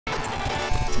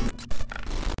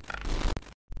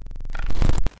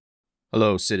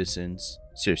Hello citizens,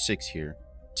 Sir6 here.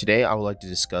 Today I would like to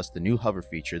discuss the new hover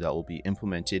feature that will be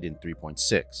implemented in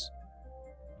 3.6.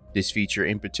 This feature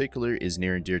in particular is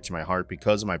near and dear to my heart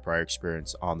because of my prior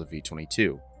experience on the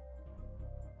V22.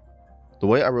 The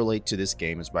way I relate to this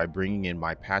game is by bringing in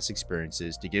my past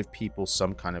experiences to give people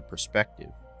some kind of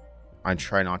perspective. I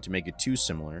try not to make it too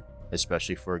similar,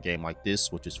 especially for a game like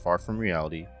this which is far from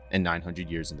reality and 900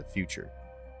 years in the future.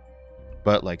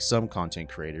 But like some content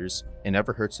creators, it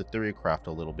never hurts to theroycraft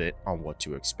a little bit on what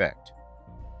to expect.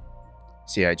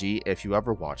 CIG, if you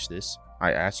ever watch this,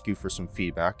 I ask you for some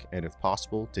feedback and if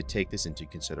possible to take this into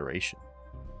consideration.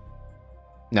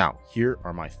 Now, here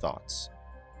are my thoughts.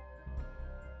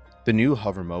 The new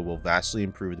hover mode will vastly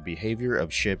improve the behavior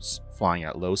of ships flying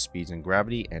at low speeds in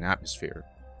gravity and atmosphere.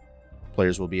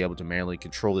 Players will be able to manually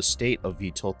control the state of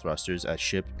VTOL Thrusters as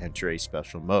ships enter a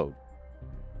special mode.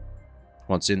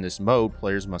 Once in this mode,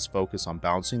 players must focus on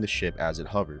balancing the ship as it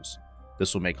hovers.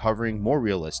 This will make hovering more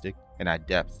realistic and add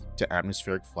depth to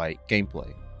atmospheric flight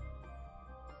gameplay.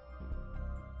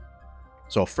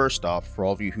 So first off, for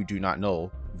all of you who do not know,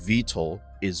 VTOL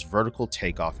is vertical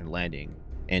takeoff and landing,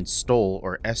 and STOL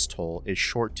or STOL is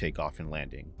short takeoff and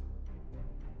landing.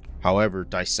 However,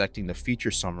 dissecting the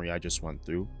feature summary I just went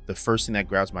through, the first thing that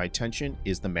grabs my attention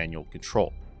is the manual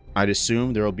control. I'd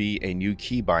assume there will be a new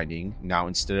key binding now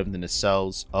instead of the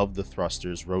nacelles of the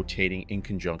thrusters rotating in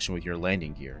conjunction with your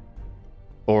landing gear.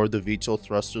 Or the VTOL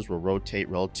thrusters will rotate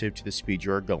relative to the speed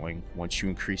you are going once you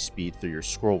increase speed through your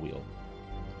scroll wheel.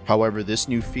 However, this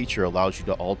new feature allows you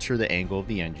to alter the angle of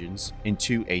the engines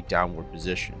into a downward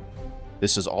position.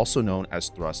 This is also known as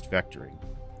thrust vectoring.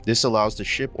 This allows the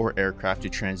ship or aircraft to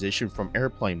transition from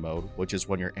airplane mode, which is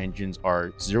when your engines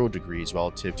are 0 degrees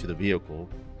relative to the vehicle,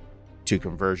 to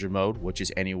conversion mode, which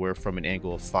is anywhere from an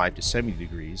angle of 5 to 70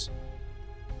 degrees.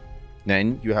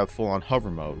 Then you have full-on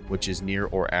hover mode, which is near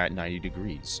or at 90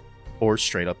 degrees, or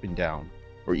straight up and down,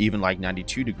 or even like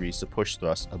 92 degrees to push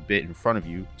thrust a bit in front of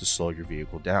you to slow your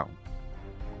vehicle down.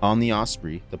 On the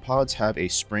Osprey, the pilots have a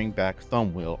spring-back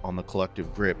thumb wheel on the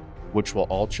collective grip, which will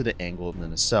alter the angle of the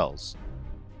nacelles.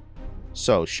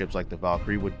 So ships like the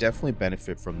Valkyrie would definitely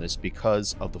benefit from this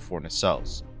because of the 4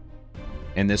 nacelles.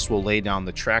 And this will lay down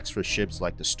the tracks for ships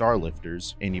like the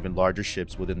Starlifters and even larger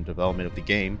ships within the development of the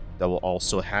game that will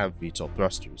also have VTOL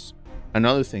thrusters.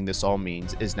 Another thing this all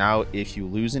means is now if you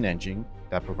lose an engine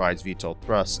that provides VTOL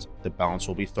thrust, the balance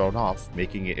will be thrown off,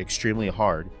 making it extremely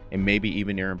hard and maybe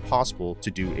even near impossible to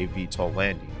do a VTOL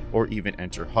landing or even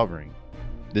enter hovering.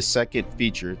 The second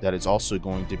feature that is also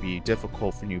going to be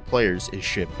difficult for new players is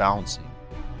ship balancing.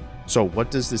 So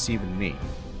what does this even mean?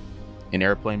 In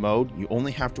airplane mode, you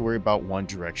only have to worry about one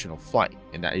directional flight,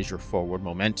 and that is your forward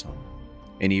momentum.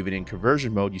 And even in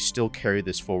conversion mode, you still carry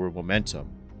this forward momentum.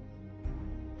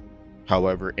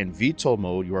 However, in VTOL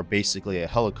mode, you are basically a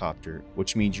helicopter,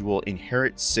 which means you will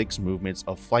inherit 6 movements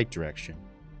of flight direction.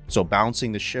 So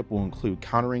balancing the ship will include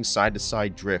countering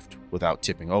side-to-side drift without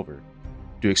tipping over.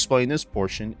 To explain this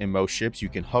portion, in most ships, you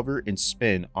can hover and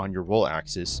spin on your roll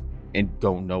axis and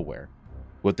go nowhere.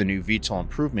 With the new VTOL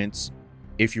improvements,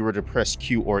 if you were to press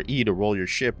Q or E to roll your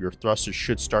ship, your thrusters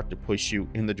should start to push you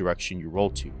in the direction you roll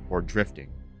to, or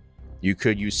drifting. You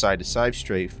could use side-to-side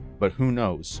strafe, but who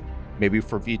knows? Maybe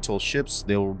for VTOL ships,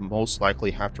 they'll most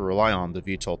likely have to rely on the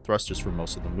VTOL thrusters for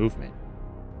most of the movement.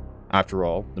 After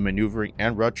all, the maneuvering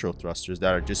and retro thrusters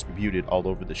that are distributed all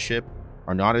over the ship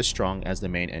are not as strong as the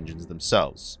main engines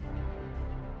themselves.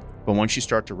 But once you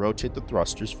start to rotate the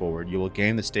thrusters forward, you will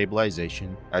gain the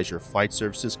stabilization as your flight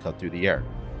surfaces cut through the air.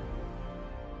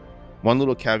 One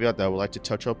little caveat that I would like to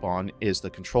touch up on is the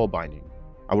control binding.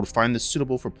 I would find this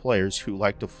suitable for players who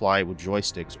like to fly with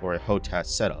joysticks or a HOTAS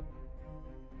setup.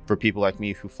 For people like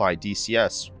me who fly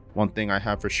DCS, one thing I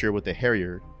have for sure with the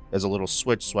Harrier is a little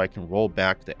switch so I can roll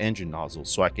back the engine nozzle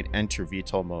so I can enter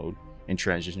VTOL mode and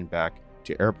transition back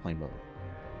to airplane mode.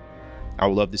 I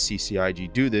would love to see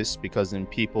CIG do this because then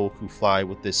people who fly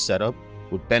with this setup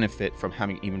would benefit from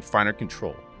having even finer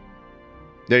control.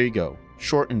 There you go,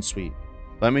 short and sweet.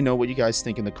 Let me know what you guys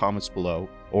think in the comments below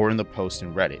or in the post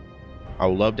in Reddit. I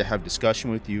would love to have discussion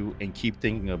with you and keep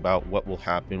thinking about what will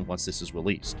happen once this is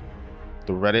released.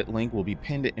 The Reddit link will be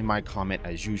pinned in my comment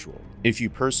as usual. If you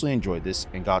personally enjoyed this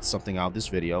and got something out of this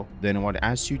video, then I want to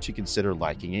ask you to consider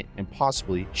liking it and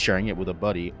possibly sharing it with a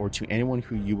buddy or to anyone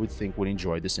who you would think would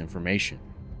enjoy this information.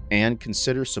 And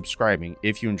consider subscribing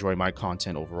if you enjoy my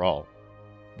content overall.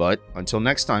 But until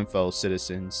next time, fellow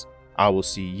citizens, I will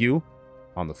see you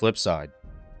on the flip side.